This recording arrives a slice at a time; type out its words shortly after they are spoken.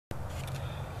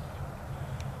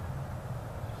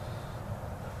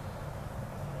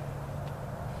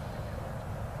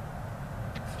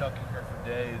stuck in here for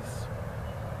days.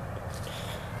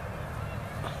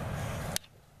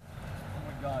 Oh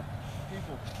my God.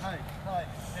 People, hi.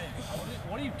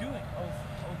 What are you doing? I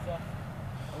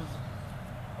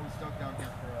was stuck down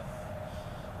here for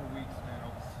weeks, man. I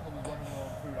was running low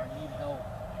on food. I need help.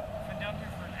 I've been down here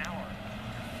for an hour.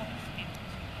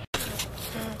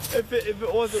 If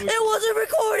it wasn't... It wasn't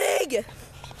recording!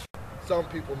 Some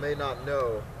people may not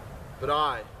know, but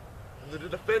I am the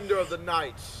defender of the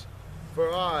night.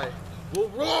 For I will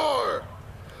roar!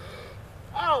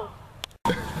 Ow!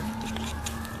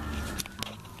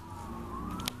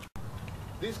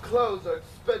 These clothes are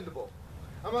expendable.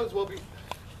 I might as well be...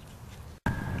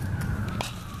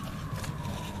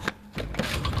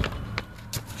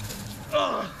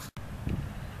 Ugh.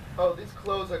 Oh, these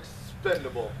clothes are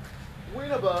expendable.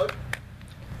 Wienerbug.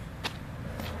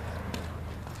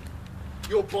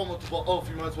 You abominable oaf,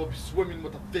 you might as well be swimming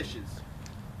with the fishes.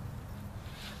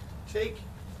 Take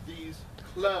these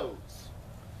clothes.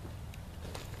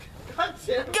 God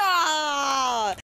damn it. God!